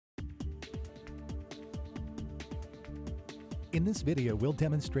In this video, we'll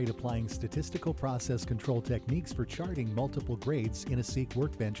demonstrate applying statistical process control techniques for charting multiple grades in a Seeq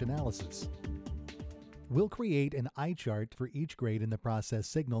Workbench analysis. We'll create an I-chart for each grade in the process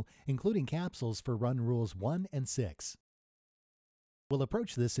signal, including capsules for run rules 1 and 6. We'll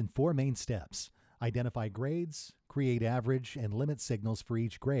approach this in 4 main steps: identify grades, create average and limit signals for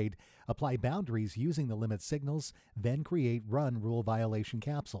each grade, apply boundaries using the limit signals, then create run rule violation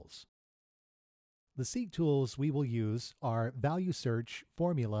capsules. The Seeq tools we will use are value search,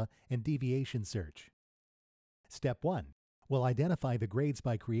 formula, and deviation search. Step 1. We'll identify the grades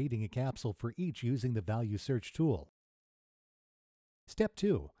by creating a capsule for each using the value search tool. Step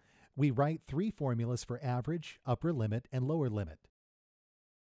 2. We write 3 formulas for average, upper limit, and lower limit.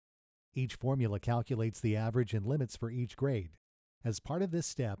 Each formula calculates the average and limits for each grade. As part of this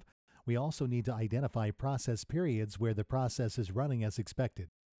step, we also need to identify process periods where the process is running as expected.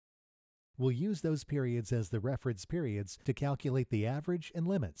 We'll use those periods as the reference periods to calculate the average and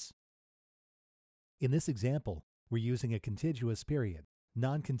limits. In this example, we're using a contiguous period.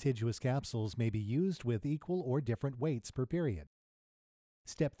 Non-contiguous capsules may be used with equal or different weights per period.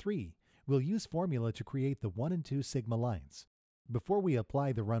 Step 3. We'll use formula to create the 1 and 2 sigma lines. Before we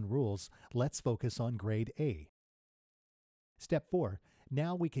apply the run rules, let's focus on grade A. Step 4.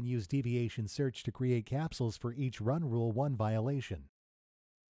 Now we can use deviation search to create capsules for each run rule 1 violation.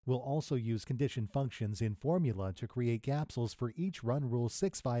 We'll also use condition functions in formula to create capsules for each run rule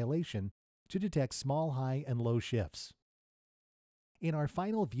 6 violation to detect small, high, and low shifts. In our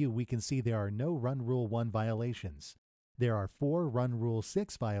final view, we can see there are no run rule 1 violations. There are 4 run rule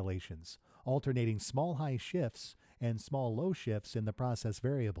 6 violations, alternating small high shifts and small low shifts in the process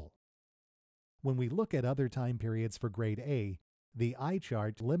variable. When we look at other time periods for grade A, the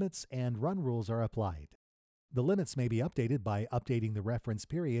I-chart limits and run rules are applied. The limits may be updated by updating the reference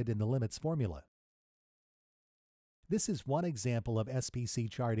period in the limits formula. This is one example of SPC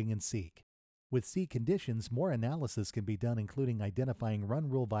charting in Seeq. With Seeq conditions, more analysis can be done, including identifying run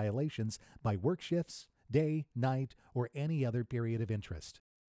rule violations by work shifts, day, night, or any other period of interest.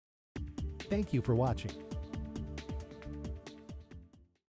 Thank you for watching.